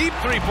 from deep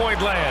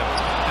three-point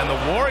land. And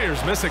the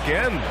Warriors miss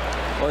again.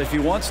 Well, if he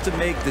wants to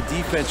make the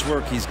defense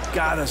work, he's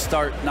got to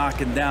start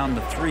knocking down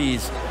the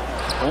threes.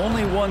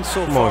 Only one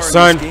so Come far on, in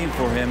son. this game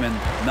for him, and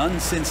none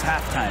since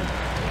halftime.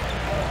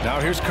 Now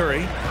here's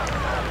Curry.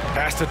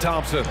 Pass to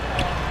Thompson.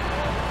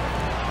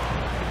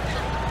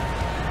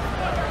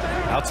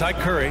 Outside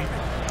Curry.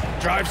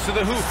 Drives to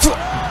the hoop.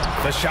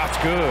 The shot's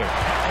good.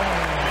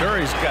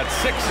 Curry's got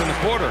 6 in the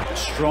quarter.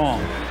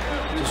 Strong.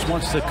 Just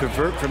wants to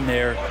convert from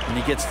there, and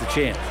he gets the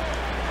chance.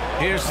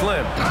 Here's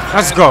Slim.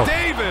 Let's go.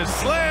 Davis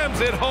slams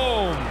it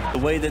home. The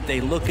way that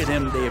they look at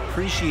him, they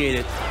appreciate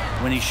it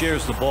when he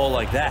shares the ball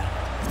like that.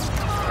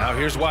 Now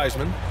here's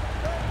Wiseman.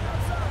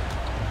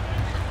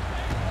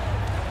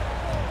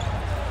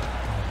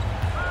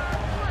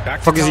 Back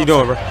to Fuck is he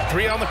doing, bro?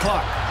 3 on the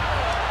clock.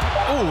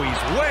 Oh,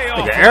 he's way off.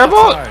 Like the an air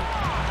ball?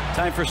 outside.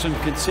 Time for some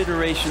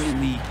consideration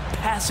in the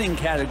passing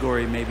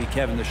category, maybe,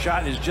 Kevin. The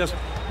shot is just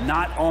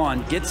not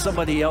on. Get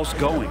somebody else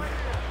going.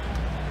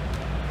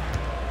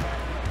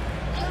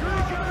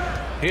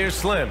 Here's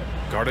Slim.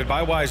 Guarded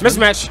by Wiseman.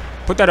 Mismatch.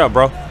 Put that up,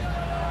 bro.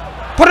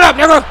 Put it up,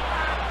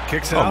 nigga.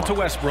 Kicks it Oh out my to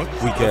Westbrook.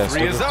 weak The ass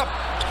 3 is nigga. up.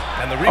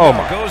 And the Oh rebound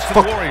my goes to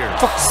fuck. the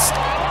Warriors. Fuck.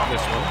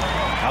 This one.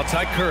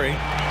 Outside Curry.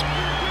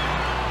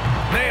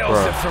 Nails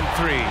Bruh. it from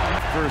 3.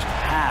 First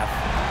half,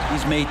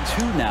 he's made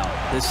 2 now,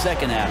 this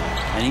second half,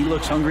 and he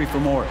looks hungry for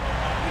more.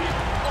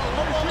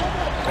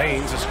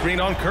 Baines, a screen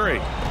on Curry.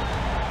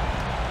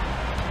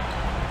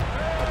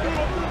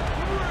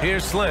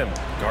 Here's Slim.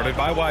 Guarded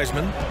by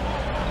Wiseman.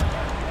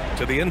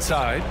 To the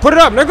inside. Put it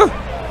up, nigga.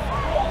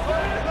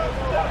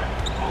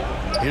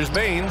 Here's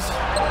Baines.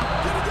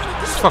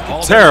 It's fucking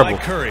All terrible.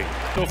 by Curry.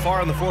 So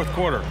far in the fourth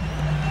quarter.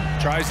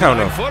 Tries the Hell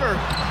no.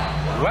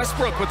 9-footer.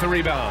 Westbrook with the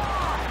rebound.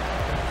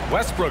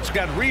 Westbrook's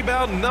got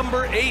rebound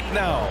number 8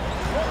 now.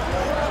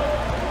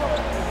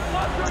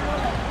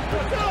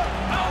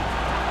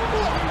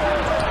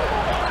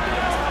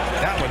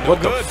 That one no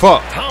What the good.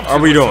 fuck Thompson are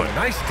we with doing? some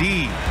nice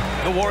D.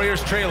 The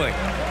Warriors trailing.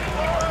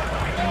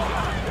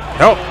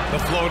 Nope. The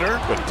floater.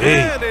 Good D.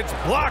 And it's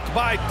blocked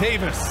by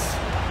Davis.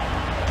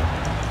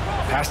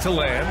 Pass to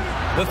Lamb.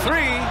 The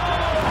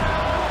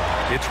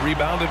 3. It's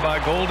rebounded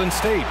by Golden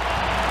State.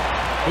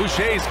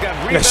 Boucher's got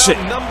rebound shit.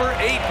 number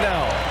 8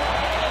 now.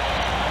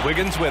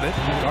 Wiggins with it.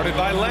 Guarded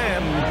by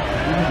Lamb.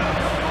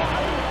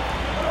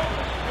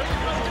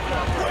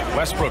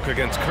 Westbrook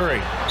against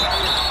Curry.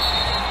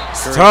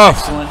 It's Curry tough.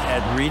 excellent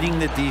at reading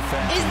the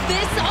defense. Is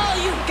this all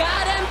you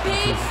got,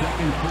 MP?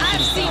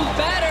 I've seen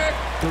better.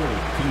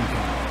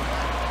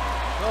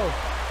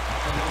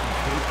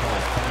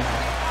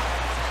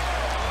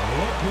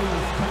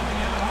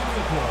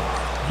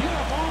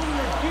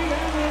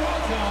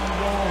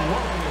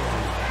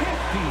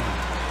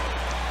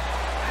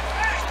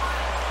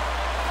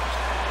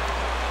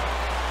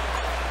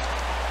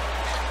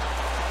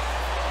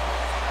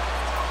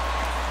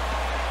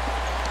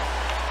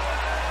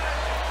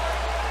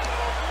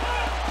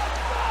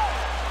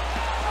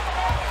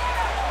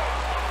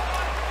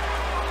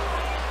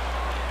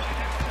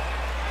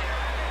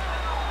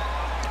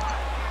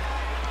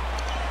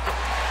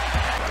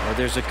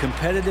 There's a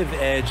competitive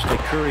edge that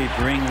Curry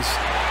brings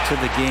to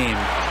the game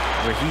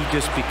where he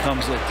just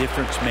becomes a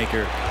difference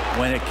maker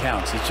when it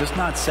counts. He's just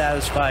not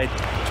satisfied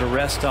to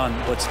rest on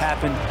what's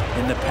happened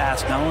in the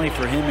past, not only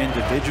for him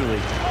individually,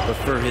 but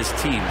for his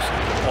teams.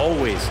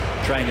 Always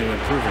trying to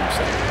improve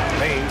himself.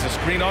 Baines, a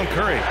screen on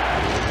Curry.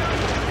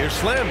 Here's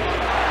Slim.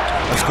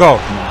 Let's go.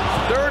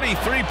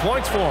 33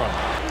 points for him.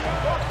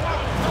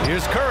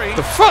 Here's Curry.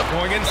 The fuck?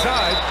 Going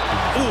inside.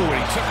 Ooh, he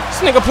took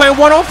This nigga playing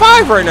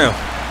 1-on-5 right now.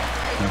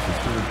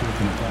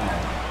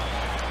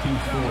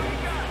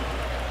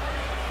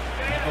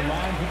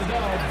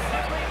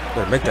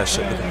 Better make that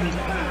shit,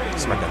 nigga.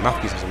 Smack that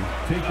mouthpiece or something.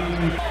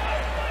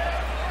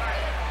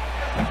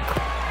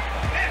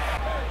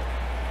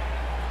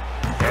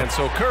 And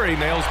so Curry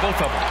nails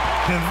both of them.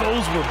 And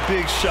those were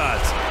big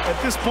shots.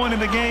 At this point in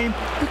the game,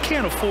 you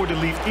can't afford to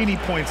leave any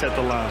points at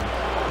the line.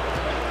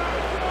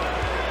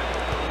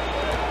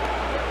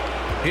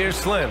 Here's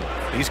Slim.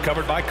 He's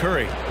covered by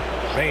Curry.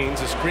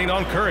 Baines, a screen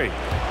on Curry.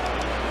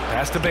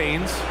 Pass to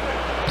Baines.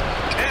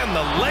 And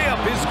the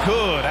layup is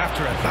good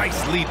after a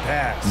nice lead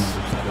pass.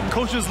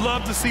 Coaches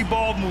love to see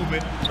ball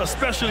movement,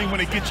 especially when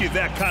it gets you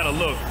that kind of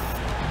look.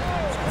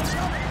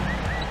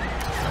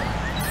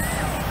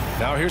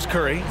 Now here's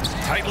Curry,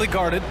 tightly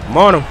guarded. I'm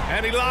on him.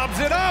 And he lobs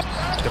it up.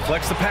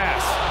 Deflects the pass.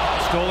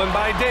 Stolen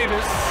by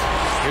Davis.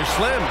 Here's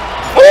Slim.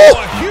 Oh,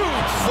 a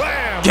huge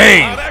slam.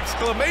 Game. An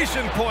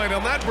exclamation point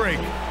on that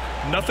break.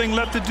 Nothing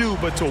left to do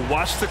but to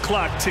watch the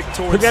clock tick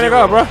towards Put that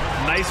zero. up, bro.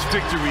 Nice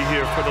victory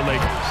here for the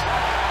Lakers.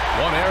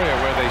 One area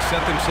where they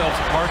set themselves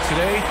apart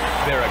today,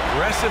 their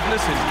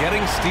aggressiveness in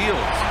getting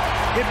steals.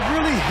 It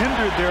really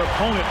hindered their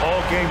opponent all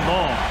game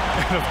long.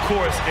 And of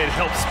course, it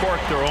helped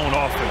spark their own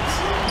offense.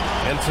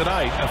 And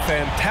tonight, a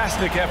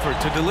fantastic effort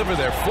to deliver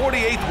their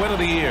 48th win of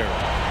the year.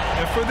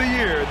 And for the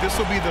year, this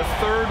will be the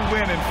third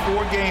win in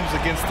 4 games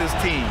against this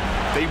team.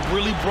 They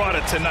really brought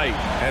it tonight.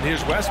 And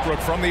here's Westbrook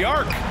from the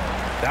arc.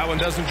 That one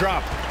doesn't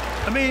drop.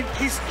 I mean,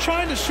 he's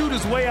trying to shoot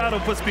his way out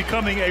of what's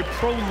becoming a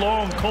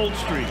prolonged cold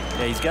streak.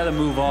 Yeah, he's got to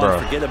move on,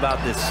 forget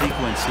about this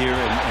sequence here,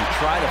 and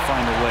try to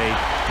find a way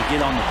to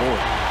get on the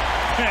board.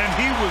 And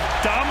he was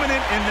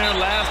dominant in their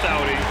last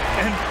outing,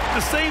 and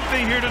the same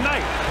thing here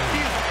tonight.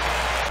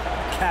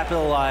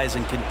 Capitalize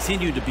and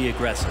continue to be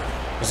aggressive.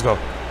 Let's go.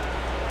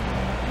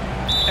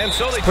 And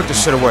so they put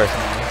this shit away.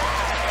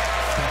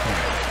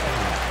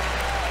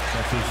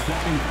 That's his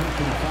second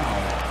personal foul.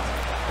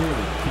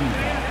 Third team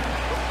foul.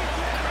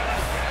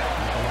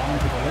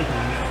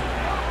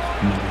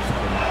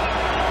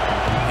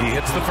 He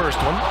hits the first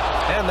one,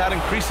 and that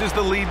increases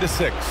the lead to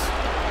 6.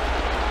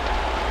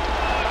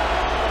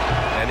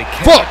 And he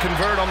can't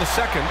convert on the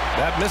second.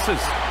 That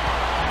misses.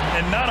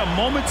 And not a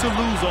moment to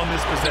lose on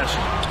this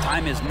possession.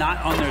 Time is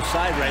not on their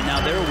side right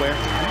now. They're aware.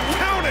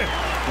 Count it!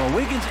 Well,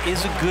 Wiggins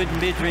is a good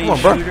mid-range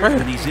shooter,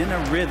 but he's in a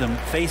rhythm,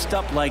 faced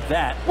up like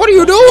that. What are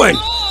you doing?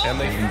 And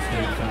they...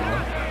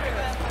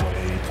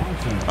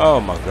 Oh,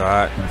 my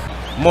God.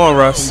 Come on,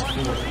 Russ.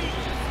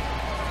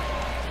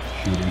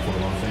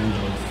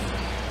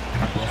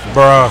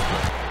 Bruh.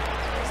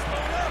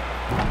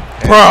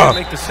 Bruh.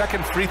 Make the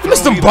second free throw.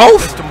 Missed them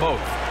both? Missed them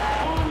both.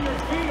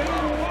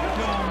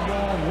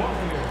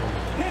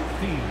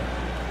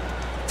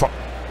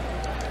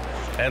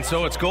 And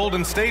so it's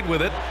Golden State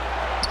with it.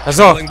 That's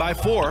all. By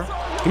 4.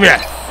 Give me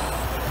that.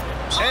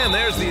 And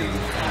there's the...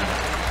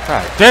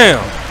 God damn.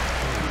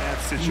 In that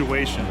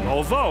situation,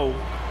 although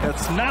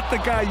that's not the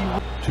guy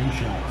you... 2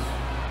 shots.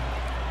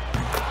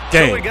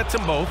 Game. So he gets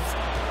them both.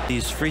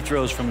 These free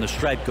throws from the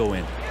stripe go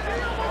in.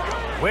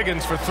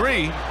 Wiggins for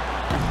 3.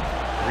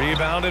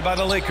 Rebounded by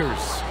the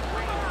Lakers.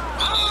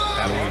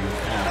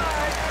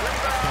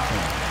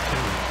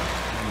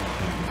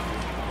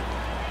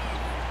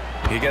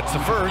 He gets the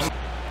first.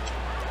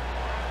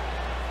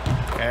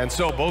 And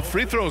so both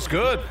free throws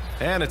good.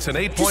 And it's an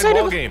 8-point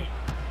ball game.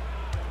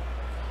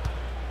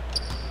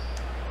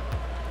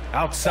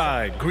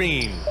 Outside,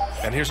 Green.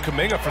 And here's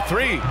Kuminga for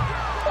 3.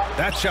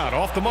 That shot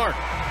off the mark.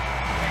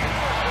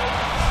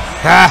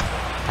 Ha!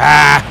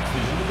 Ha!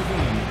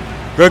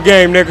 Good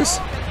game, niggas.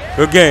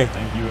 Good game.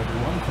 Thank you,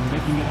 everyone, for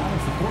making it out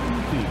and supporting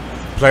the team.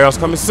 Playoffs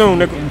coming soon,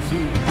 nigga.